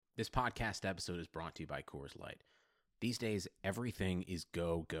This podcast episode is brought to you by Coors Light. These days, everything is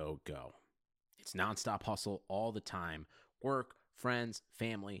go, go, go. It's nonstop hustle all the time. Work, friends,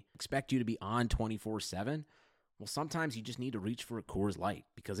 family expect you to be on 24/7. Well, sometimes you just need to reach for a Coors Light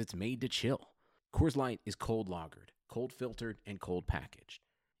because it's made to chill. Coors Light is cold lagered, cold filtered, and cold packaged.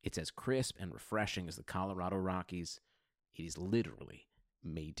 It's as crisp and refreshing as the Colorado Rockies. It is literally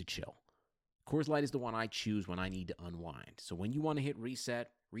made to chill. Coors Light is the one I choose when I need to unwind. So when you want to hit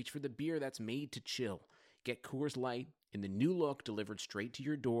reset, reach for the beer that's made to chill. Get Coors Light in the new look delivered straight to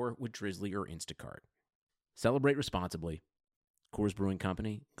your door with Drizzly or Instacart. Celebrate responsibly. Coors Brewing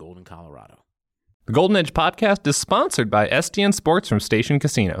Company, Golden, Colorado. The Golden Edge podcast is sponsored by STN Sports from Station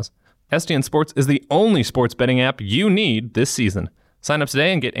Casinos. STN Sports is the only sports betting app you need this season. Sign up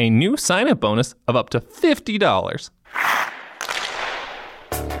today and get a new sign-up bonus of up to $50.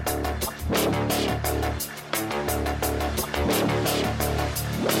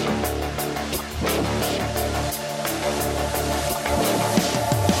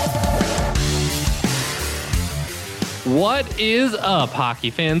 What is up, hockey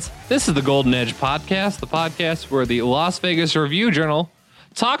fans? This is the Golden Edge podcast, the podcast where the Las Vegas Review-Journal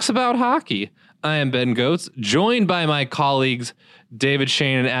talks about hockey. I am Ben Goetz, joined by my colleagues David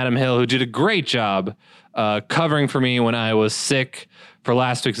Shane and Adam Hill, who did a great job covering for me when I was sick for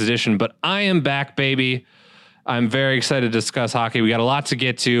last week's edition. But I am back, baby. I'm very excited to discuss hockey. We got a lot to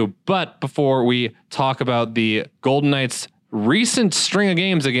get to, but before we talk about the Golden Knights' recent string of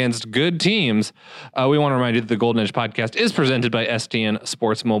games against good teams, we want to remind you that the Golden Edge podcast is presented by STN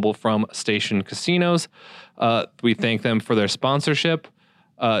Sports Mobile from Station Casinos. We thank them for their sponsorship.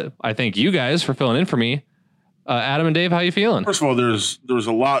 I thank you guys for filling in for me. Adam and Dave, how you feeling? First of all, there was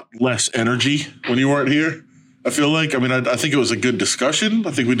a lot less energy when you weren't here. I feel like, I think it was a good discussion.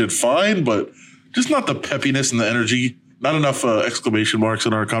 I think we did fine, but just not the peppiness and the energy. Not enough exclamation marks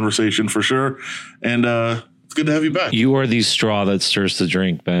in our conversation for sure. And it's good to have you back. You are the straw that stirs the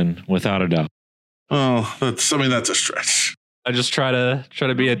drink, Ben, without a doubt. Oh, that's a stretch. I just try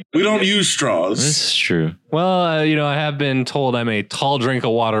to be a... We don't use straws. This is true. Well, I have been told I'm a tall drink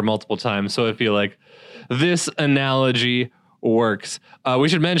of water multiple times, so I feel like this analogy works. We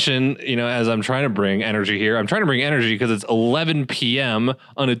should mention, as I'm trying to bring energy here, I'm trying to bring energy because it's 11 p.m.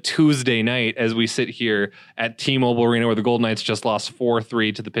 on a Tuesday night as we sit here at T-Mobile Arena where the Golden Knights just lost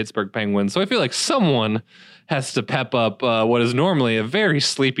 4-3 to the Pittsburgh Penguins. So I feel like someone has to pep up what is normally a very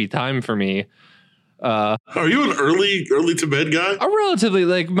sleepy time for me. Are you an early to bed guy? I'm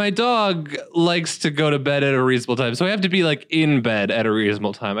relatively, my dog likes to go to bed at a reasonable time, so I have to be in bed at a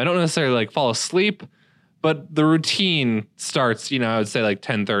reasonable time. I don't necessarily fall asleep, but the routine starts, I would say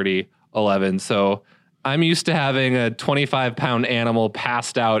 10:30, 11. So I'm used to having a 25-pound animal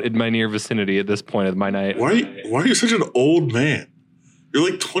passed out in my near vicinity at this point of my night. Why are you such an old man?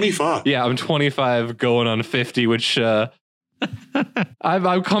 You're 25. Yeah, I'm 25 going on 50, which I'm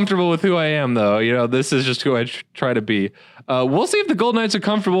comfortable with who I am, though. This is just who I try to be. We'll see if the Golden Knights are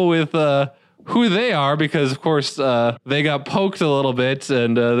comfortable with who they are, because, of course, they got poked a little bit,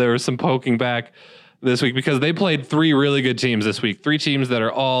 and there was some poking back this week because they played three really good teams this week. Three teams that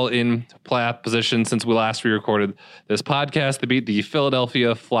are all in playoff position since we last re-recorded this podcast. They beat the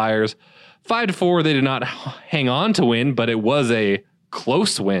Philadelphia Flyers 5-4. They did not hang on to win, but it was a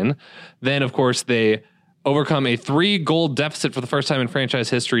close win. Then, of course, they overcome a 3-goal deficit for the first time in franchise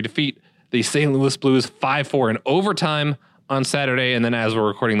history, defeat the St. Louis Blues 5-4 in overtime on Saturday. And then as we're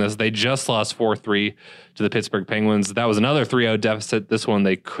recording this, they just lost 4-3 to the Pittsburgh Penguins. That was another 3-0 deficit. This one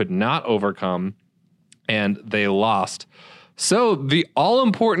they could not overcome, and they lost. So the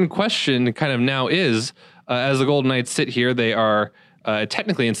all-important question kind of now is, as the Golden Knights sit here, they are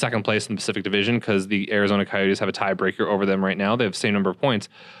technically in second place in the Pacific Division because the Arizona Coyotes have a tiebreaker over them right now. They have the same number of points.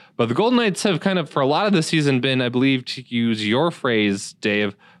 But the Golden Knights have kind of, for a lot of the season, been, I believe, to use your phrase,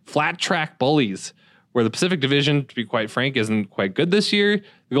 Dave, flat track bullies, where the Pacific Division, to be quite frank, isn't quite good this year.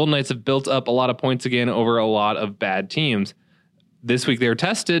 The Golden Knights have built up a lot of points again over a lot of bad teams. This week they were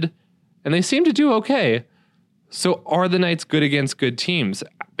tested, and they seem to do okay. So are the Knights good against good teams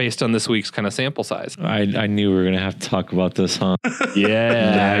based on this week's kind of sample size? I knew we were going to have to talk about this, huh?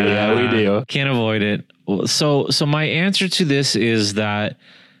 Yeah, we do. Can't avoid it. So my answer to this is that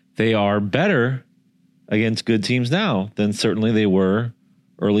they are better against good teams now than certainly they were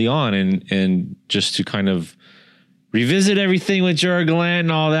early on. And just to kind of revisit everything with Gerard Gallant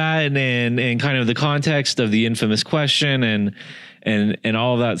and all that, and kind of the context of the infamous question and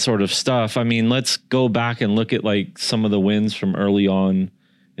all that sort of stuff. I mean, let's go back and look at some of the wins from early on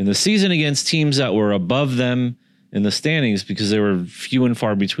in the season against teams that were above them in the standings, because they were few and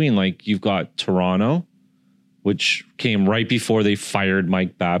far between. You've got Toronto, which came right before they fired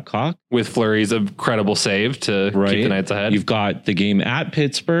Mike Babcock. With Fleury's incredible save to keep the Knights ahead. You've got the game at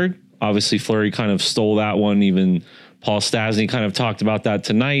Pittsburgh. Obviously, Fleury kind of stole that one. Even Paul Stastny kind of talked about that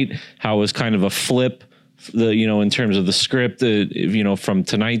tonight, how it was kind of a flip, in terms of the script, from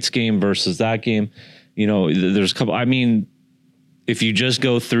tonight's game versus that game. There's a couple, if you just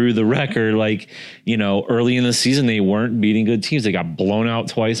go through the record, early in the season, they weren't beating good teams. They got blown out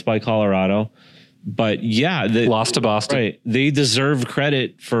twice by Colorado. But yeah, lost to Boston. Right. They deserve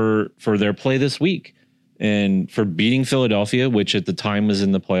credit for their play this week and for beating Philadelphia, which at the time was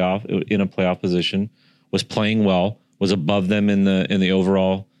in a playoff position, was playing well, was above them in the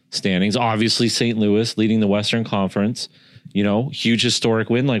overall standings. Obviously, St. Louis leading the Western Conference, huge historic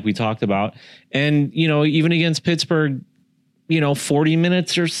win like we talked about. And, even against Pittsburgh, 40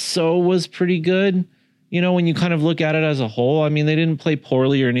 minutes or so was pretty good. When you kind of look at it as a whole, they didn't play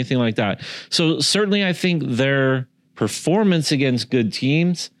poorly or anything like that. So certainly I think their performance against good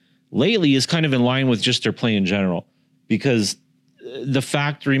teams lately is kind of in line with just their play in general, because the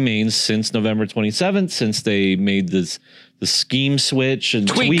fact remains since November 27th, since they made the scheme switch and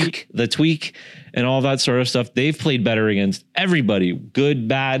tweak and all that sort of stuff, they've played better against everybody. Good,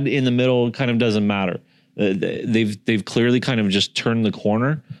 bad, in the middle, kind of doesn't matter. They've clearly kind of just turned the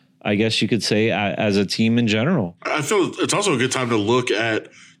corner, I guess you could say, as a team in general. I feel it's also a good time to look at,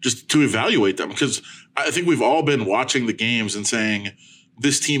 just to evaluate them, because I think we've all been watching the games and saying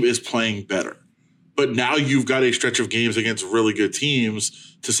this team is playing better. But now you've got a stretch of games against really good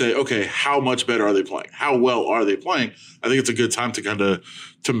teams to say, okay, how much better are they playing? How well are they playing? I think it's a good time to kind of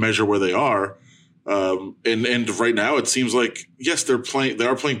to measure where they are. And right now it seems like, yes, they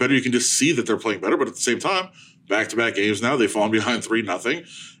are playing better. You can just see that they're playing better, but at the same time, back-to-back games now, they've fallen behind 3-0.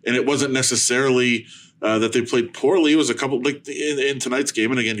 And it wasn't necessarily that they played poorly. It was a couple, like in tonight's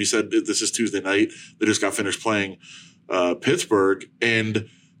game. And again, you said this is Tuesday night. They just got finished playing Pittsburgh, and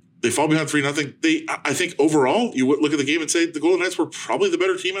they fall behind 3-0. I think overall, you would look at the game and say the Golden Knights were probably the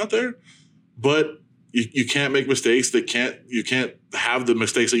better team out there, but you can't make mistakes. You can't have the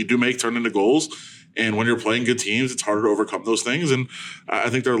mistakes that you do make turn into goals. And when you're playing good teams, it's harder to overcome those things. And I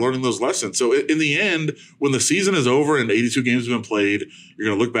think they're learning those lessons. So in the end, when the season is over and 82 games have been played, you're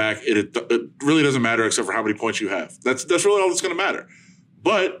going to look back. It really doesn't matter except for how many points you have. That's really all that's going to matter.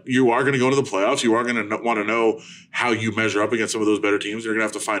 But you are going to go to the playoffs. You are going to want to know how you measure up against some of those better teams. You're going to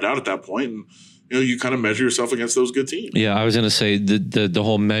have to find out at that point. And you kind of measure yourself against those good teams. Yeah, I was going to say the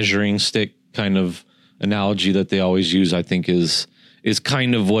whole measuring stick kind of analogy that they always use, I think is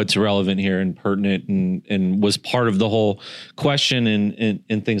kind of what's relevant here and pertinent and was part of the whole question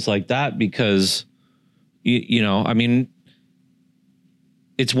and things like that, because, it's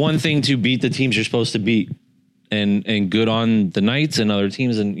one thing to beat the teams you're supposed to beat and good on the Knights and other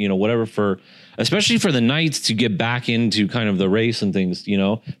teams and, whatever, especially for the Knights to get back into kind of the race and things,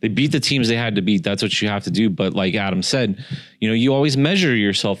 they beat the teams they had to beat. That's what you have to do. But like Adam said, you always measure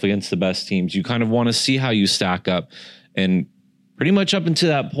yourself against the best teams. You kind of want to see how you stack up, and pretty much up until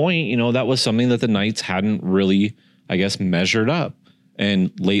that point, that was something that the Knights hadn't really, I guess, measured up.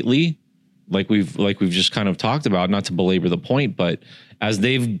 And lately, like we've just kind of talked about, not to belabor the point, but as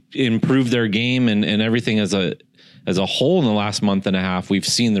they've improved their game and everything as a whole in the last month and a half, we've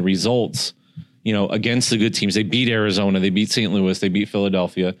seen the results, against the good teams. They beat Arizona, they beat St. Louis, they beat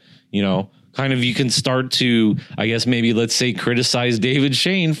Philadelphia, kind of you can start to, I guess, maybe let's say criticize David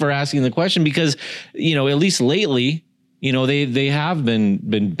Schoen for asking the question, because, at least lately, they have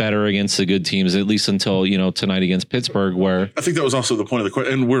been better against the good teams, at least until, tonight against Pittsburgh, where I think that was also the point of the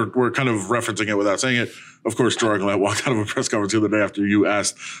question. And we're kind of referencing it without saying it. Of course, Gerard Gallant walked out of a press conference the other day after you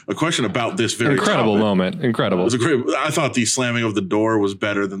asked a question about this very incredible topic. moment. Incredible. It was I thought the slamming of the door was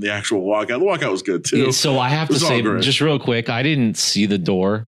better than the actual walkout. The walkout was good too. Yeah, so I have to say, just real quick, I didn't see the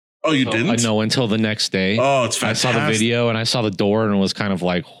door. Oh, you didn't? No, until the next day. Oh, it's fantastic. I saw the video and I saw the door and it was kind of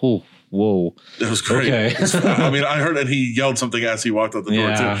like, whoa. That was great. Okay. I heard that he yelled something as he walked out the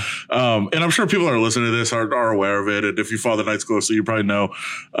door too. And I'm sure people that are listening to this are aware of it. And if you follow the Knights closely, you probably know.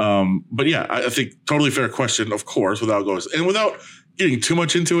 But yeah, I think totally fair question, of course, without getting too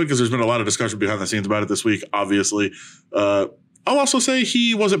much into it, because there's been a lot of discussion behind the scenes about it this week, obviously. I'll also say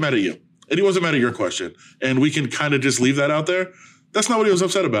he wasn't mad at you and he wasn't mad at your question. And we can kind of just leave that out there. That's not what he was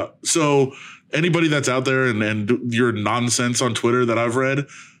upset about. So anybody that's out there and your nonsense on Twitter that I've read,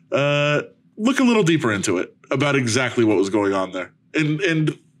 look a little deeper into it about exactly what was going on there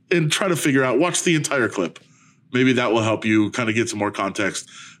and try to figure out, watch the entire clip. Maybe that will help you kind of get some more context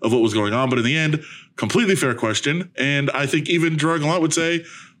of what was going on. But in the end, completely fair question. And I think even Gerard Gallant would say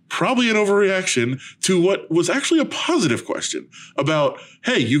probably an overreaction to what was actually a positive question about,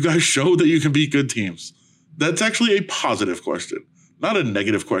 hey, you guys showed that you can beat good teams. that's actually a positive question, not a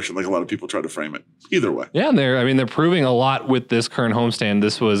negative question like a lot of people try to frame it. Either way. Yeah, they're proving a lot with this current homestand.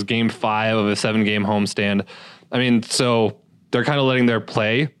 This was game 5 of a 7-game homestand. I mean, so they're kind of letting their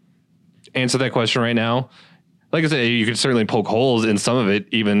play answer that question right now. Like I said, you could certainly poke holes in some of it,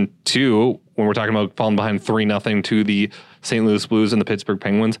 even too, when we're talking about falling behind 3-0 to the St. Louis Blues and the Pittsburgh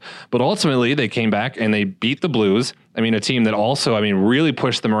Penguins. But ultimately, they came back and they beat the Blues. I mean, a team that also, really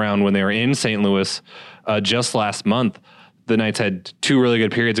pushed them around when they were in St. Louis just last month. The Knights had 2 really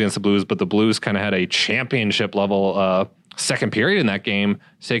good periods against the Blues, but the Blues kind of had a championship level second period in that game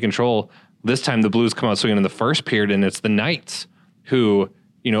to take control. This time, the Blues come out swinging in the first period, and it's the Knights who,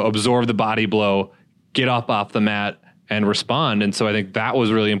 absorb the body blow, get up off the mat, and respond. And so I think that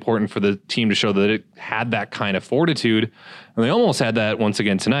was really important for the team to show that it had that kind of fortitude. And they almost had that once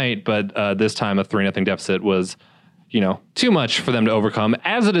again tonight, but this time a 3-0 deficit was, too much for them to overcome,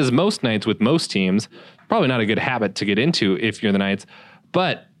 as it is most nights with most teams. Probably not a good habit to get into if you're the Knights.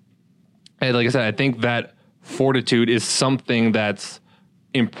 But like I said, I think that fortitude is something that's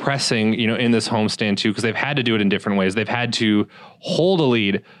impressing, in this homestand too, because they've had to do it in different ways. They've had to hold a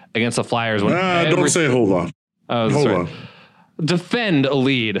lead against the Flyers. Don't say hold on. Hold on. Defend a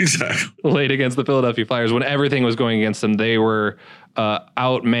lead late against the Philadelphia Flyers when everything was going against them. They were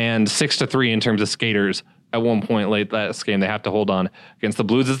outmanned 6-3 in terms of skaters at one point late last game. They have to hold on. Against the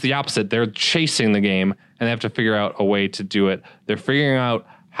Blues, it's the opposite. They're chasing the game, and they have to figure out a way to do it. They're figuring out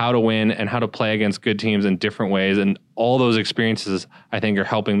how to win and how to play against good teams in different ways. And all those experiences, I think, are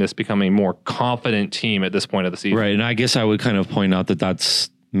helping this become a more confident team at this point of the season. Right. And I guess I would kind of point out that that's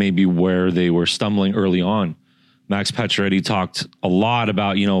maybe where they were stumbling early on. Max Pacioretty talked a lot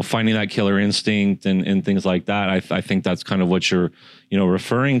about, finding that killer instinct and things like that. I think that's kind of what you're,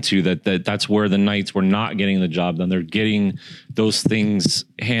 referring to, that's where the Knights were not getting the job done. They're getting those things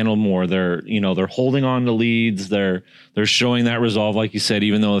handled more. They're holding on to leads. They're showing that resolve, like you said,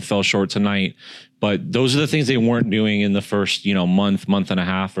 even though it fell short tonight. But those are the things they weren't doing in the first, month and a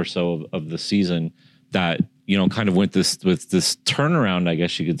half or so of the season that, kind of went with this turnaround, I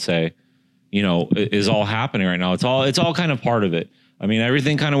guess you could say. Is all happening right now. It's all kind of part of it. I mean,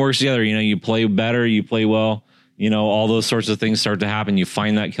 everything kind of works together. You play better, you play well, all those sorts of things start to happen. You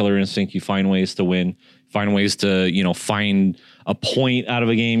find that killer instinct, you find ways to win, find ways to, find a point out of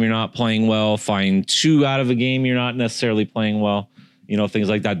a game you're not playing well, find 2 out of a game you're not necessarily playing well, things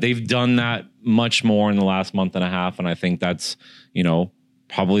like that. They've done that much more in the last month and a half. And I think that's,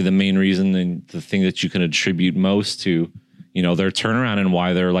 probably the main reason and the thing that you can attribute most to, their turnaround and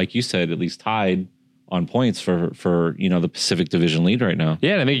why they're, like you said, at least tied on points for the Pacific Division lead right now.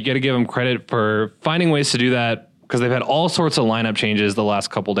 Yeah, and I think you got to give them credit for finding ways to do that because they've had all sorts of lineup changes the last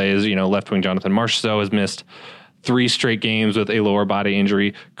couple days. Left wing Jonathan Marchessault has missed 3 straight games with a lower body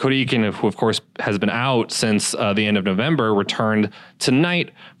injury. Cody Eakin, who of course has been out since the end of November, returned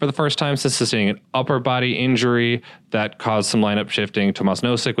tonight for the first time since sustaining an upper body injury that caused some lineup shifting. Tomas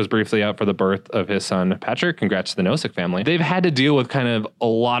Nosek was briefly out for the birth of his son, Patrick. Congrats to the Nosek family. They've had to deal with kind of a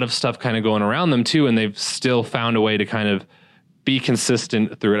lot of stuff kind of going around them too, and they've still found a way to kind of be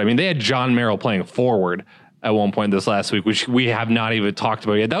consistent through it. I mean, they had John Merrill playing forward at one point this last week, which we have not even talked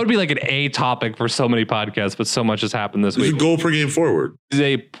about yet. That would be like an A topic for so many podcasts, but so much has happened this week. It's a goal per game forward. It's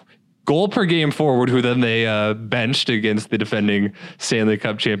a goal per game forward who then they benched against the defending Stanley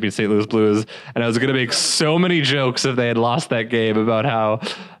Cup champion St. Louis Blues. And I was going to make so many jokes if they had lost that game about how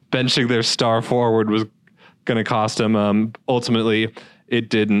benching their star forward was going to cost them. Ultimately, it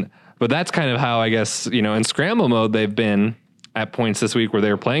didn't. But that's kind of how, I guess, in scramble mode, they've been at points this week where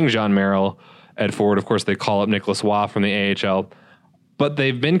they were playing John Merrill at forward. Of course, they call up Nicholas Waugh from the AHL, but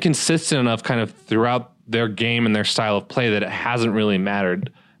they've been consistent enough kind of throughout their game and their style of play that it hasn't really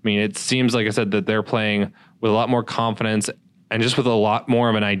mattered. I mean, it seems, like I said, that they're playing with a lot more confidence and just with a lot more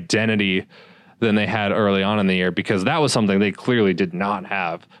of an identity than they had early on in the year, because that was something they clearly did not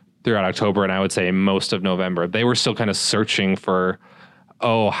have throughout October. And I would say most of November, they were still kind of searching for,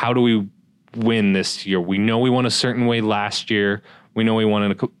 how do we win this year? We know we won a certain way last year. We know we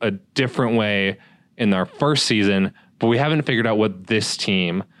won a different way in our first season, but we haven't figured out what this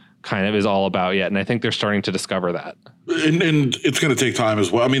team kind of is all about yet. And I think they're starting to discover that. And it's going to take time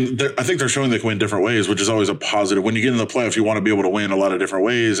as well. I mean, I think they're showing they can win different ways, which is always a positive. When you get in the playoffs, you want to be able to win a lot of different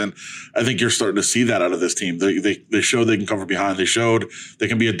ways. And I think you're starting to see that out of this team. They showed they can come from behind. They showed they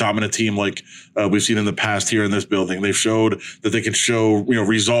can be a dominant team like we've seen in the past here in this building. They've showed that they can show,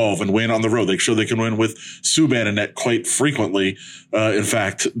 resolve and win on the road. They show they can win with Subban and net quite frequently. In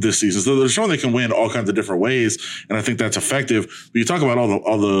fact, this season. So they're showing they can win all kinds of different ways. And I think that's effective. But you talk about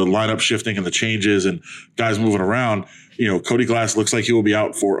all the lineup shifting and the changes and guys moving around. Cody Glass looks like he will be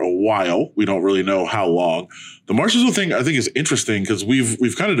out for a while. We don't really know how long. The Marchessault thing I think is interesting because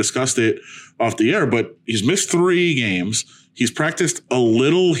we've kind of discussed it off the air, but he's missed 3 games. He's practiced a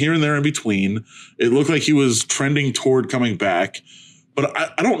little here and there in between. It looked like he was trending toward coming back, but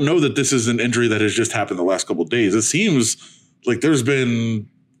I don't know that this is an injury that has just happened the last couple of days. It seems like there's been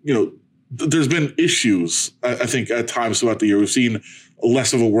issues, I think, at times throughout the year. We've seen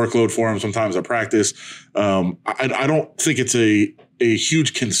less of a workload for him sometimes at practice. I don't think it's a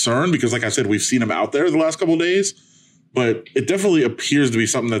huge concern because, like I said, we've seen him out there the last couple of days, but it definitely appears to be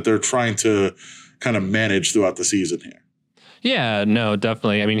something that they're trying to kind of manage throughout the season here. Yeah, no,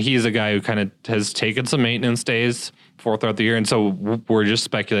 definitely. I mean, he's a guy who kind of has taken some maintenance days throughout the year. And so we're just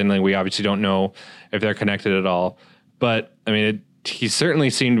speculating. Like, we obviously don't know if they're connected at all. But I mean, he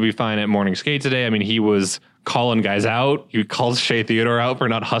certainly seemed to be fine at morning skate today. I mean, he was calling guys out. He called Shea Theodore out for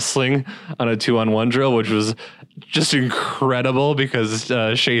not hustling on a 2-on-1 drill, which was just incredible because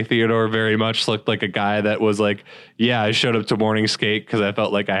Shea Theodore very much looked like a guy that was like, yeah, I showed up to morning skate because I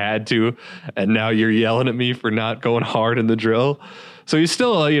felt like I had to. And now you're yelling at me for not going hard in the drill. So he's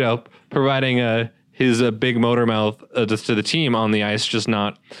still, providing his big motor mouth just to the team on the ice, just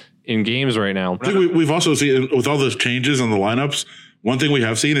not in games right now. I think we've also seen, with all those changes on the lineups, one thing we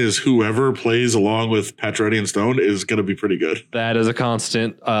have seen is whoever plays along with Pacioretty and Stone is going to be pretty good. That is a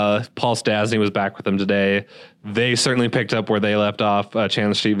constant. Paul Stastny was back with them today. They certainly picked up where they left off.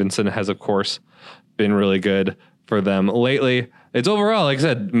 Chandler Stevenson has, of course, been really good for them lately. It's overall, like I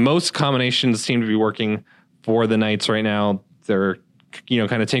said, most combinations seem to be working for the Knights right now. They're,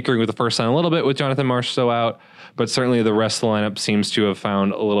 kind of tinkering with the first line a little bit with Jonathan Marchessault out, but certainly the rest of the lineup seems to have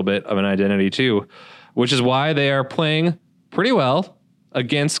found a little bit of an identity too, which is why they are playing pretty well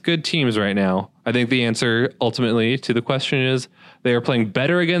against good teams right now. I think the answer ultimately to the question is they are playing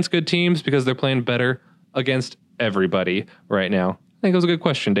better against good teams because they're playing better against everybody right now. I think it was a good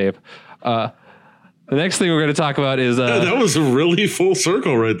question, Dave. The next thing we're going to talk about is... that was a really full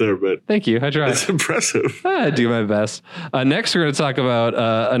circle right there, but... Thank you. I tried. That's impressive. I do my best. Next, we're going to talk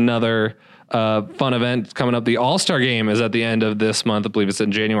about another fun event coming up. The All-Star Game is at the end of this month. I believe it's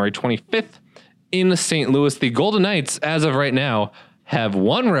on January 25th in St. Louis. The Golden Knights, as of right now, have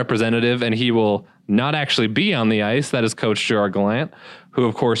one representative, and he will not actually be on the ice. That is Coach Gerard Gallant, who,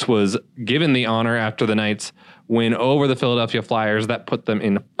 of course, was given the honor after the Knights win over the Philadelphia Flyers. That put them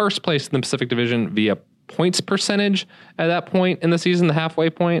in first place in the Pacific Division via points percentage at that point in the season, the halfway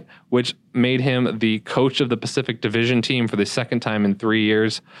point, which made him the coach of the Pacific Division team for the second time in 3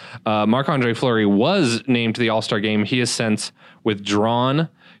 years. Marc-Andre Fleury was named to the All-Star Game. He has since withdrawn.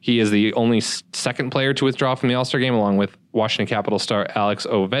 He is the only second player to withdraw from the All-Star Game, along with Washington Capitals star Alex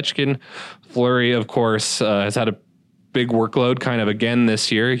Ovechkin. Fleury, of course, has had a big workload kind of again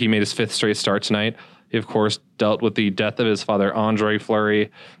this year. He made his 5th straight start tonight. He, of course, dealt with the death of his father, Andre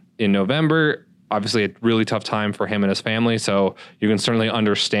Fleury, in November. Obviously, a really tough time for him and his family, so you can certainly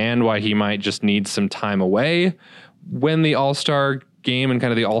understand why he might just need some time away when the All-Star Game and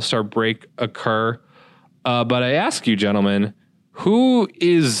kind of the All-Star break occur. But I ask you, gentlemen, who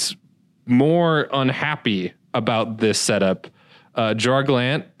is more unhappy about this setup? Gerard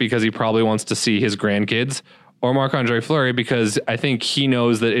Gallant, because he probably wants to see his grandkids, or Marc-Andre Fleury, because I think he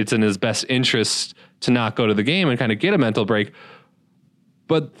knows that it's in his best interest to not go to the game and kind of get a mental break.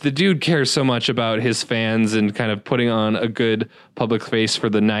 But the dude cares so much about his fans and kind of putting on a good public face for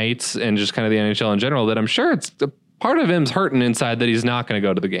the Knights and just kind of the NHL in general that I'm sure it's part of him's hurting inside that he's not going to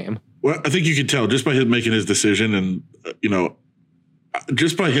go to the game. Well, I think you can tell just by him making his decision and,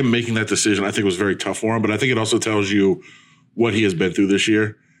 just by him making that decision, I think it was very tough for him. But I think it also tells you what he has been through this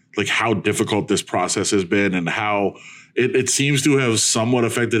year, like how difficult this process has been and how it seems to have somewhat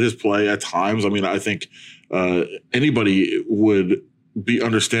affected his play at times. I mean, I think anybody would be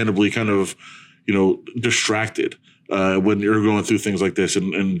understandably kind of, distracted when you're going through things like this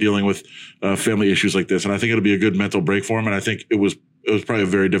and dealing with family issues like this. And I think it'll be a good mental break for him. And I think it was probably a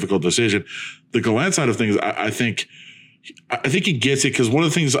very difficult decision. The Gallant side of things, I think he gets it because one of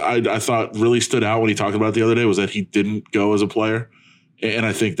the things I thought really stood out when he talked about it the other day was that he didn't go as a player. And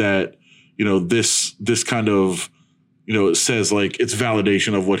I think that, this kind of, says like it's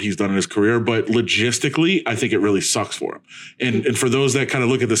validation of what he's done in his career, but logistically, I think it really sucks for him. And for those that kind of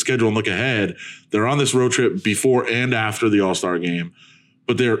look at the schedule and look ahead, they're on this road trip before and after the All-Star Game,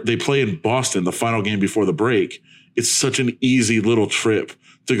 but they play in Boston, the final game before the break. It's such an easy little trip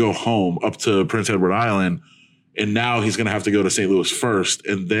to go home up to Prince Edward Island. And now he's going to have to go to St. Louis first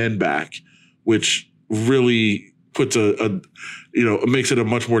and then back, which really puts makes it a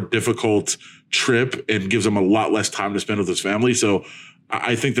much more difficult trip and gives him a lot less time to spend with his family. So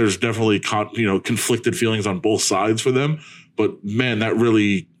I think there's definitely conflicted feelings on both sides for them. But man, that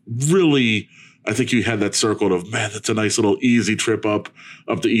really, really, I think you had that circled of, man, that's a nice little easy trip up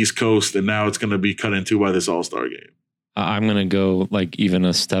the East Coast, and now it's going to be cut into by this All-Star game. I'm going to go like even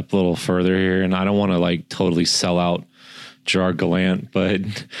a step a little further here, and I don't want to like totally sell out Gerard Gallant, but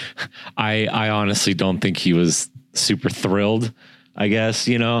I honestly don't think he was super thrilled. I guess,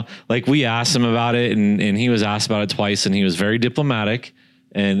 like we asked him about it, and he was asked about it twice, and he was very diplomatic.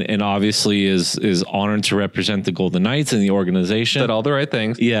 And obviously is honored to represent the Golden Knights and the organization. Said all the right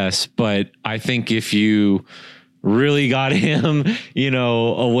things. Yes, but I think if you really got him,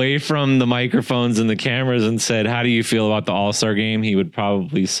 away from the microphones and the cameras and said, "How do you feel about the All-Star game?" he would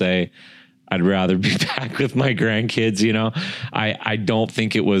probably say, "I'd rather be back with my grandkids." I don't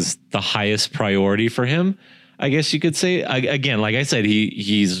think it was the highest priority for him. I guess you could say, again, like I said,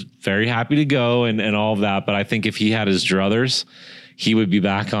 he's very happy to go and all of that. But I think if he had his druthers, he would be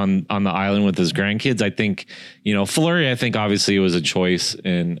back on the island with his grandkids. I think, Fleury, I think obviously it was a choice.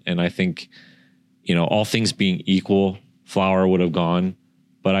 And I think, all things being equal, Flower would have gone.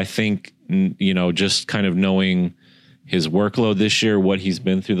 But I think, just kind of knowing his workload this year, what he's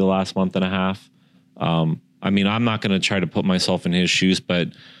been through the last month and a half. I'm not going to try to put myself in his shoes, but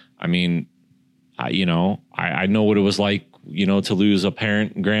I mean, I know what it was like, to lose a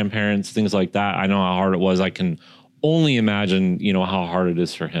parent, grandparents, things like that. I know how hard it was. I can only imagine, how hard it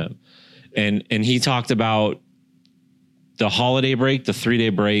is for him. And he talked about the holiday break, the 3-day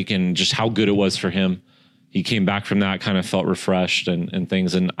break, and just how good it was for him. He came back from that, kind of felt refreshed and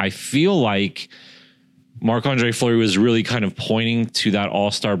things. And I feel like Marc-Andre Fleury was really kind of pointing to that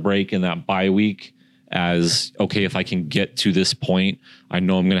All-Star break and that bye week as, okay, if I can get to this point, I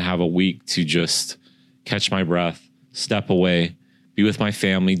know I'm going to have a week to just catch my breath, step away, be with my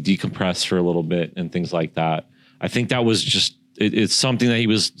family, decompress for a little bit and things like that. I think that was just, it's something that he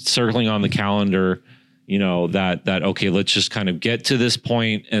was circling on the calendar, that, okay, let's just kind of get to this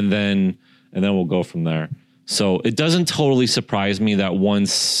point and then we'll go from there. So it doesn't totally surprise me that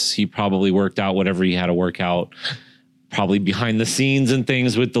once he probably worked out whatever he had to work out, probably behind the scenes and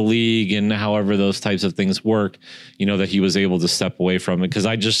things with the league and however those types of things work, that he was able to step away from it. Cause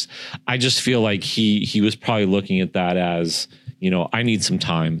I just feel like he was probably looking at that as, I need some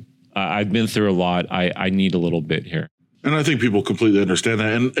time. I've been through a lot. I need a little bit here. And I think people completely understand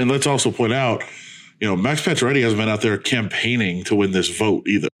that. And let's also point out, Max Pacioretty hasn't been out there campaigning to win this vote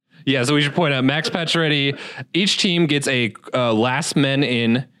either. Yeah, so we should point out Max Pacioretty, each team gets a last men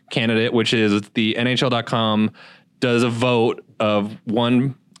in candidate, which is the NHL.com does a vote of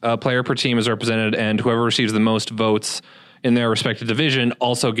one player per team is represented, and whoever receives the most votes in their respective division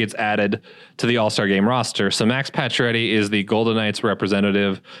also gets added to the All-Star game roster. So Max Pacioretty is the Golden Knights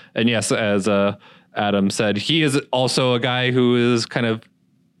representative. And yes, as Adam said, he is also a guy who is kind of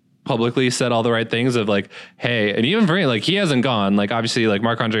publicly said all the right things of like, hey, and even for me, like he hasn't gone, like obviously like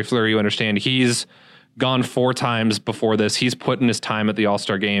Marc-Andre Fleury, you understand he's gone 4 times before this. He's put in his time at the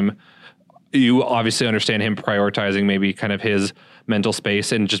All-Star game. You obviously understand him prioritizing maybe kind of his mental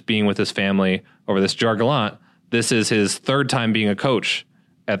space and just being with his family over this. Gerard Gallant, this is his 3rd time being a coach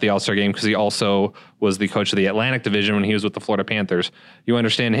at the All-Star game because he also was the coach of the Atlantic Division when he was with the Florida Panthers. You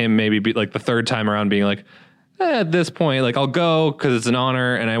understand him maybe be like the 3rd time around being like, at this point, like I'll go because it's an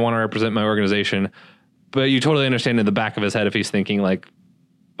honor and I want to represent my organization. But you totally understand in the back of his head if he's thinking like,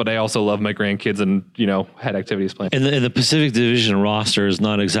 but I also love my grandkids and, had activities planned. And the Pacific Division roster is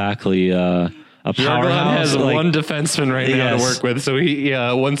not exactly a powerhouse. Has one defenseman right now to work with. So he,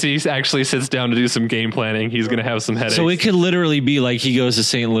 once he actually sits down to do some game planning, he's going to have some headaches. So it could literally be like he goes to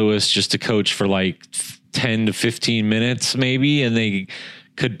St. Louis just to coach for like 10 to 15 minutes maybe, and they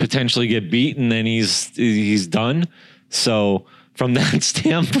could potentially get beat and then he's done. So from that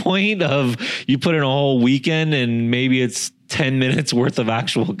standpoint of you put in a whole weekend and maybe it's 10 minutes worth of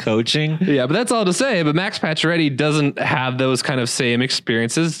actual coaching. Yeah, but that's all to say. But Max Pacioretty doesn't have those kind of same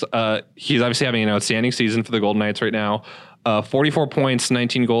experiences. He's obviously having an outstanding season for the Golden Knights right now. 44 points,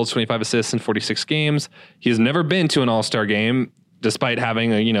 19 goals, 25 assists in 46 games. He has never been to an All-Star game, despite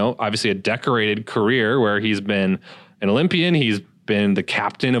having obviously a decorated career where he's been an Olympian. He's been the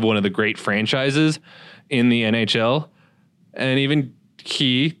captain of one of the great franchises in the NHL. And even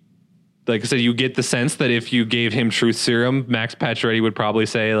he, like I said, you get the sense that if you gave him truth serum, Max Pacioretty would probably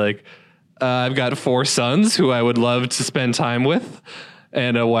say like, I've got 4 sons who I would love to spend time with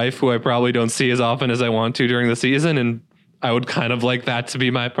and a wife who I probably don't see as often as I want to during the season. And I would kind of like that to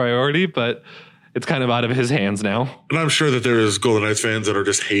be my priority, but it's kind of out of his hands now. And I'm sure that there is Golden Knights fans that are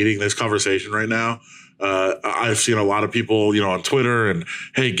just hating this conversation right now. I've seen a lot of people, on Twitter and,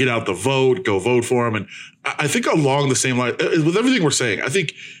 hey, get out the vote, go vote for him. And I think along the same line with everything we're saying, I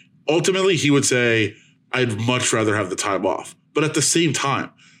think ultimately he would say, I'd much rather have the time off. But at the same time,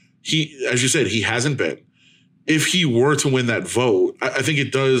 as you said, he hasn't been. If he were to win that vote, I think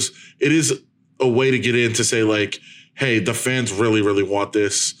it is a way to get in to say, like, hey, the fans really, really want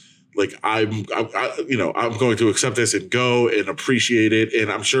this. Like, I'm going to accept this and go and appreciate it.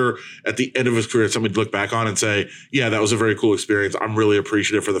 And I'm sure at the end of his career, somebody'd look back on and say, yeah, that was a very cool experience. I'm really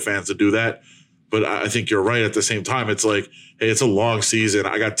appreciative for the fans to do that. But I think you're right. At the same time, it's like, hey, it's a long season.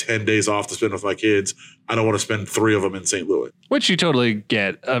 I got 10 days off to spend with my kids. I don't want to spend 3 of them in St. Louis. Which you totally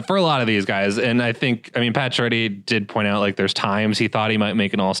get for a lot of these guys. And I think, Pat Chiardi did point out, like, there's times he thought he might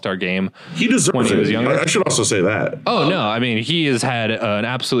make an all-star game. He deserves when he was younger. I should also say that. Oh, no. He has had an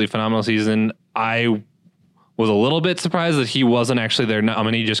absolutely phenomenal season. I was a little bit surprised that he wasn't actually their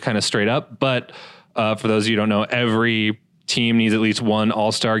nominee just kind of straight up. But for those of you who don't know, every team needs at least one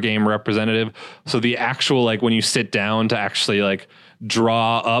all-star game representative. So the actual, like, when you sit down to actually, like,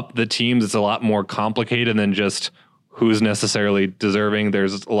 draw up the teams, it's a lot more complicated than just who's necessarily deserving.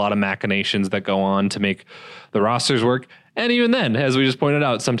 There's a lot of machinations that go on to make the rosters work. And even then, as we just pointed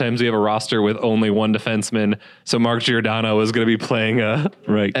out, sometimes we have a roster with only one defenseman. So Mark Giordano is going to be playing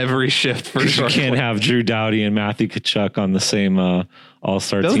every shift for sure. You can't have Drew Doughty and Matthew Tkachuk on the same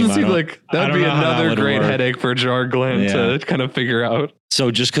all-star team. Doesn't seem like that'd be another great headache for Gerard Glenn to kind of figure out.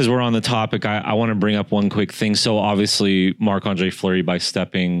 So just because we're on the topic, I want to bring up one quick thing. So obviously, Marc-Andre Fleury, by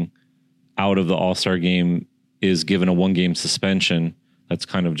stepping out of the all-star game, is given a 1-game suspension. That's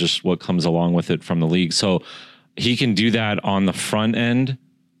kind of just what comes along with it from the league. So he can do that on the front end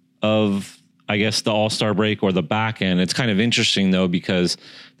of, I guess, the all-star break or the back end. It's kind of interesting, though, because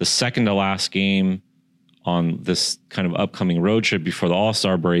the second to last game on this kind of upcoming road trip before the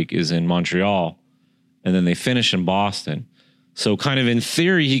all-star break is in Montreal, and then they finish in Boston. So kind of in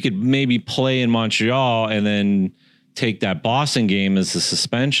theory, he could maybe play in Montreal and then take that Boston game as a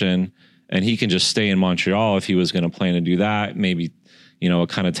suspension, and he can just stay in Montreal if he was going to plan to do that. Maybe, it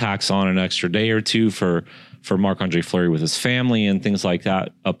kind of tacks on an extra day or two for Marc-Andre Fleury with his family and things like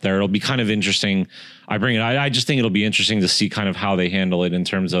that up there. It'll be kind of interesting. I just think it'll be interesting to see kind of how they handle it in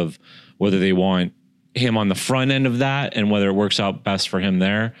terms of whether they want him on the front end of that and whether it works out best for him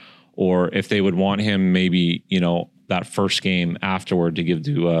there, or if they would want him maybe, that first game afterward to give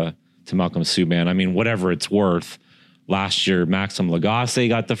to Malcolm Subban. Whatever it's worth. Last year, Maxim Lagacé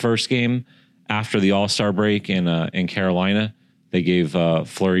got the first game after the All-Star break in Carolina. They gave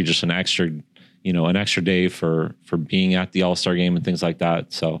Fleury just an extra day for being at the All-Star game and things like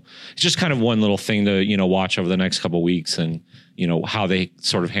that. So it's just kind of one little thing to, watch over the next couple of weeks and, how they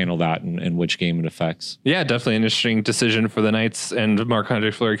sort of handle that and which game it affects. Yeah, definitely an interesting decision for the Knights and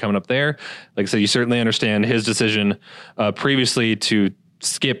Marc-Andre Fleury coming up there. Like I said, you certainly understand his decision previously to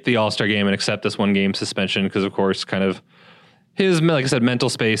skip the All-Star game and accept this 1-game suspension because, of course, kind of his, like I said, mental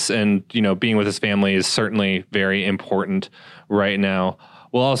space and, being with his family is certainly very important right now.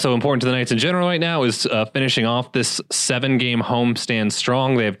 Well, also important to the Knights in general right now is finishing off this 7-game homestand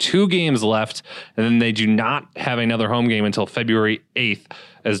strong. They have 2 games left, and then they do not have another home game until February 8th.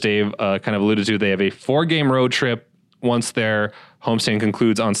 As Dave kind of alluded to, they have a 4-game road trip once their homestand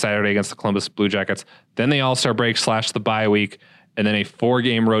concludes on Saturday against the Columbus Blue Jackets. Then the All-Star break / the bye week, and then a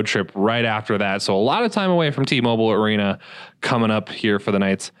 4-game road trip right after that. So a lot of time away from T-Mobile Arena coming up here for the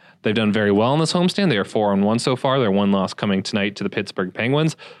Knights. They've done very well in this homestand. They are 4-1 so far. Their 1 loss coming tonight to the Pittsburgh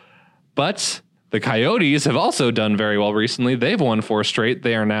Penguins. But the Coyotes have also done very well recently. They've won 4 straight.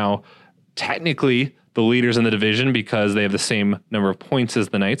 They are now technically the leaders in the division because they have the same number of points as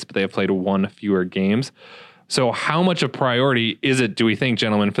the Knights, but they have played 1 fewer games. So how much of priority is it, do we think,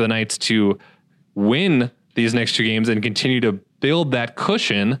 gentlemen, for the Knights to win these next 2 games and continue to build that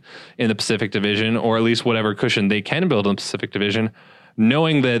cushion in the Pacific Division, or at least whatever cushion they can build in the Pacific Division,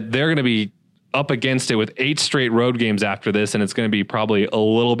 knowing that they're going to be up against it with 8 straight road games after this, and it's going to be probably a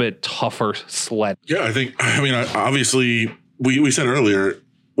little bit tougher sled. Yeah, obviously, we said earlier,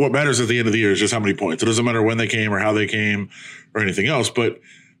 what matters at the end of the year is just how many points. It doesn't matter when they came or how they came or anything else. But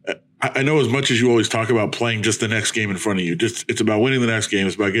I know as much as you always talk about playing just the next game in front of you, it's about winning the next game.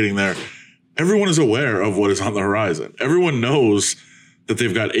 It's about getting there. Everyone is aware of what is on the horizon. Everyone knows that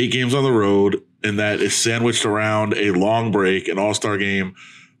they've got 8 games on the road, and that is sandwiched around a long break, an all-star game.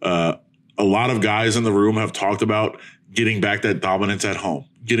 A lot of guys in the room have talked about getting back that dominance at home,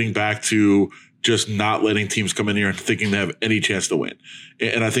 getting back to just not letting teams come in here and thinking they have any chance to win.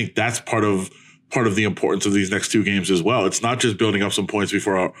 And I think that's part of the importance of these next 2 games as well. It's not just building up some points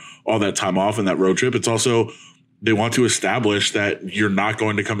before all that time off and that road trip. It's also they want to establish that you're not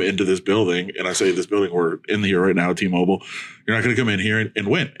going to come into this building. And I say this building, we're in here right now, T-Mobile. You're not going to come in here and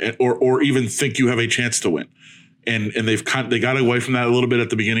win or even think you have a chance to win. And they got away from that a little bit at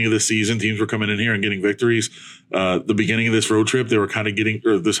the beginning of the season. Teams were coming in here and getting victories. The beginning of this road trip, they were kind of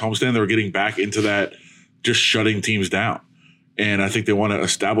this homestand, they were getting back into that, just shutting teams down. And I think they want to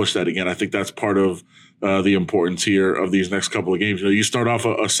establish that again. I think that's part of the importance here of these next couple of games. You start off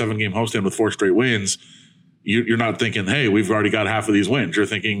a 7-game homestand with 4 straight wins. You're not thinking, hey, we've already got half of these wins. You're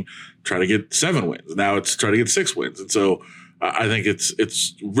thinking, try to get 7 wins. Now it's try to get 6 wins. And so I think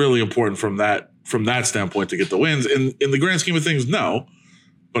it's really important from that standpoint to get the wins. In the grand scheme of things, no.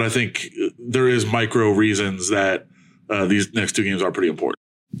 But I think there is micro reasons that these next 2 games are pretty important.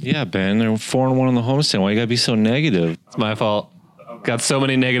 Yeah, Ben, they're 4-1 on the homestand. Why you gotta be so negative? It's my fault. Got so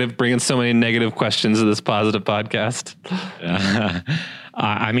many bringing so many negative questions to this positive podcast.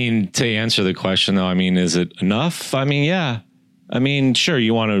 I mean, to answer the question though, I mean, is it enough? I mean, yeah. I mean, sure,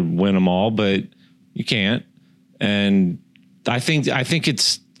 you want to win them all, but you can't. And I think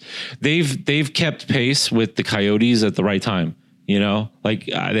it's they've kept pace with the Coyotes at the right time. You know, like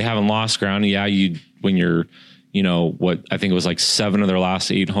they haven't lost ground. Yeah, when you're, you know, what I think it was like 7 of their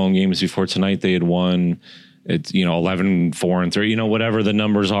last 8 home games before tonight, they had won. It's, you know, 11-4-3, you know, whatever the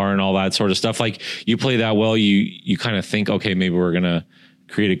numbers are and all that sort of stuff. Like you play that well, you kind of think, okay, maybe we're going to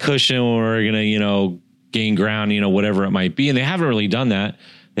create a cushion or we're going to, you know, gain ground, you know, whatever it might be. And they haven't really done that.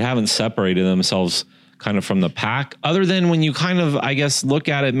 They haven't separated themselves kind of from the pack other than when you kind of, I guess, look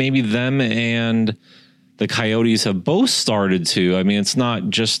at it, maybe them and the Coyotes have both started to. I mean, it's not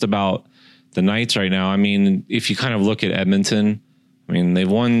just about the Knights right now. I mean, if you kind of look at Edmonton, I mean, they've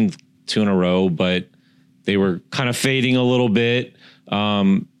won 2 in a row, but they were kind of fading a little bit,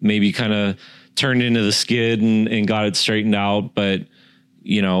 maybe kind of turned into the skid and got it straightened out. But,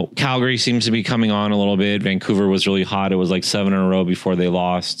 you know, Calgary seems to be coming on a little bit. Vancouver was really hot. It was like 7 in a row before they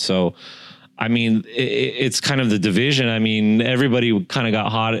lost. So, I mean, it's kind of the division. I mean, everybody kind of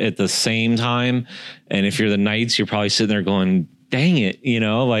got hot at the same time. And if you're the Knights, you're probably sitting there going, dang it, you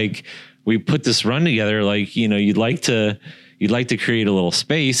know, like we put this run together. Like, you know, you'd like to create a little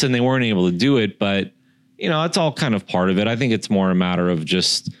space and they weren't able to do it. But, you know, it's all kind of part of it. I think it's more a matter of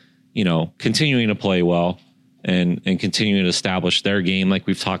just, you know, continuing to play well and continuing to establish their game. Like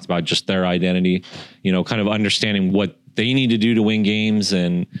we've talked about, just their identity, you know, kind of understanding what they need to do to win games.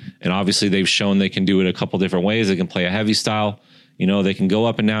 And obviously they've shown they can do it a couple different ways. They can play a heavy style, you know, they can go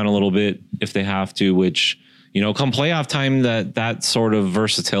up and down a little bit if they have to, which, you know, come playoff time, that sort of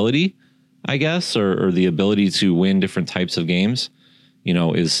versatility, I guess, or the ability to win different types of games, you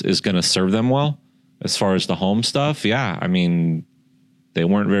know, is going to serve them well. As far as the home stuff, yeah, I mean, they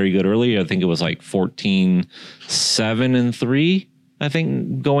weren't very good early. I think it was like 14-7-3, I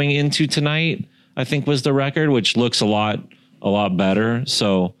think, going into tonight, I think was the record, which looks a lot better.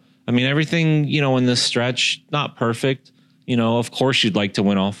 So, I mean, everything, you know, in this stretch, not perfect. You know, of course you'd like to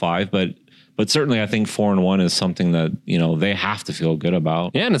win all 5, but certainly I think 4-1 is something that, you know, they have to feel good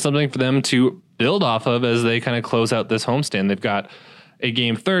about. Yeah, and it's something for them to build off of as they kind of close out this homestand. They've got a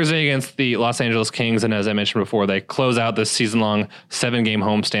game Thursday against the Los Angeles Kings. And as I mentioned before, they close out this season-long 7-game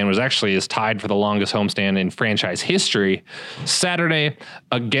homestand, which actually is tied for the longest homestand in franchise history. Saturday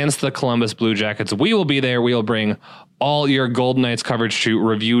against the Columbus Blue Jackets. We will be there. We will bring all your Golden Knights coverage to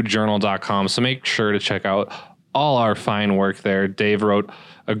reviewjournal.com. So make sure to check out all our fine work there. Dave wrote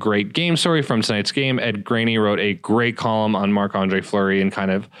a great game story from tonight's game. Ed Graney wrote a great column on Marc-Andre Fleury and kind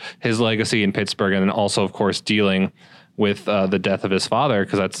of his legacy in Pittsburgh. And then also, of course, dealing with the death of his father,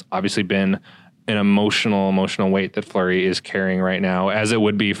 because that's obviously been an emotional weight that Fleury is carrying right now, as it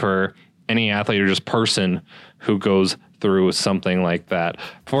would be for any athlete or just person who goes through something like that.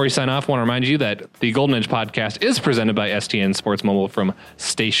 Before we sign off, I want to remind you that the Golden Edge podcast is presented by STN Sports Mobile from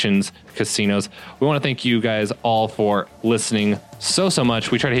Stations Casinos. We want to thank you guys all for listening so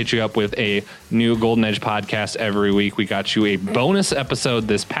much. We try to hit you up with a new Golden Edge podcast every week. We got you a bonus episode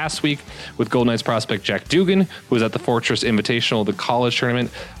this past week with Golden Knights prospect Jack Dugan, who was at the Fortress Invitational, the college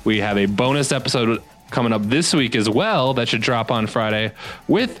tournament. We have a bonus episode coming up this week as well that should drop on Friday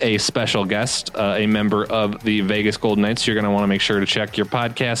with a special guest, a member of the Vegas Golden Knights. You're going to want to make sure to check your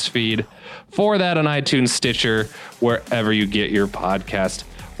podcast feed for that on iTunes, Stitcher, wherever you get your podcast.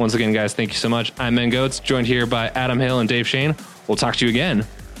 Once again, guys, thank you so much. I'm Ben Goetz, joined here by Adam Hill and Dave Shane. We'll talk to you again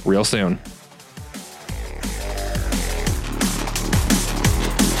real soon.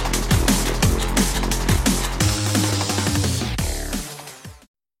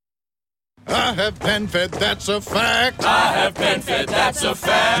 I have PenFed, that's a fact. I have PenFed, that's a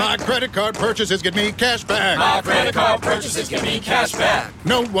fact. My credit card purchases get me cash back. My credit card purchases get me cash back.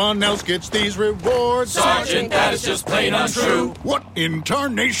 No one else gets these rewards. Sergeant, that is just plain untrue. What in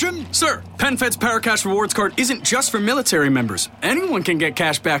tarnation? Sir, PenFed's Paracash Rewards card isn't just for military members. Anyone can get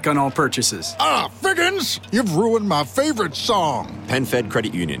cash back on all purchases. Ah, Figgins, you've ruined my favorite song. PenFed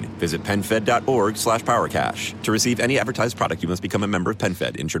Credit Union. Visit PenFed.org/PowerCash. To receive any advertised product, you must become a member of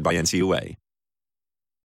PenFed, insured by NCUA.